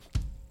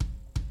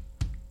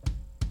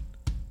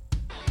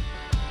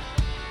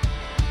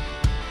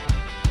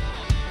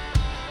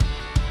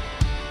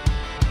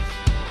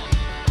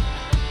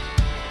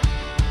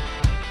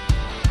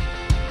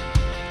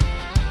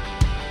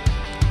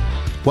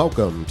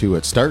Welcome to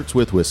It Starts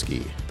With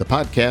Whiskey, the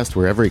podcast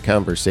where every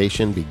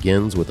conversation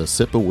begins with a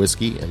sip of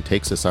whiskey and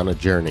takes us on a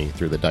journey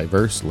through the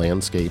diverse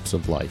landscapes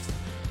of life.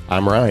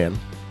 I'm Ryan.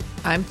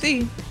 I'm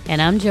Thee.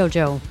 And I'm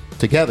JoJo.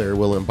 Together,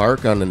 we'll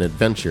embark on an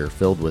adventure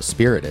filled with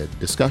spirited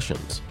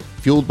discussions,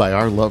 fueled by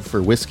our love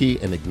for whiskey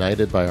and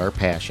ignited by our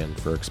passion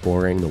for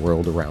exploring the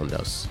world around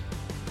us.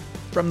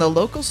 From the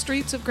local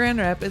streets of Grand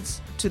Rapids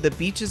to the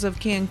beaches of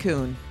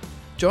Cancun,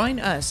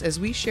 join us as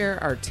we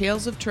share our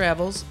tales of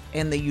travels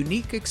and the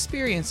unique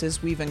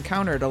experiences we've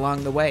encountered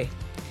along the way.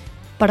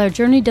 But our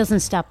journey doesn't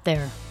stop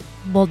there.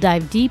 We'll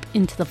dive deep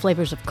into the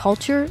flavors of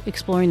culture,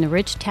 exploring the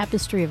rich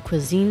tapestry of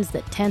cuisines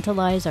that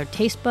tantalize our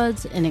taste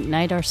buds and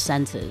ignite our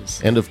senses.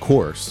 And of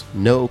course,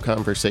 no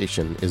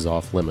conversation is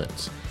off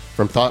limits.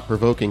 From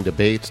thought-provoking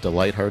debates to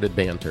lighthearted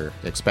banter,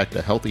 expect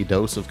a healthy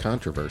dose of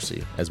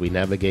controversy as we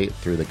navigate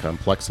through the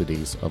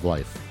complexities of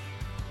life.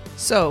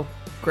 So,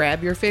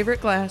 grab your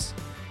favorite glass,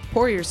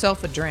 pour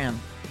yourself a dram,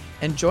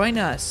 and join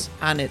us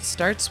on It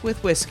Starts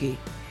With Whiskey,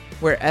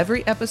 where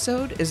every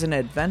episode is an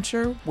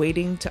adventure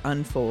waiting to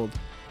unfold.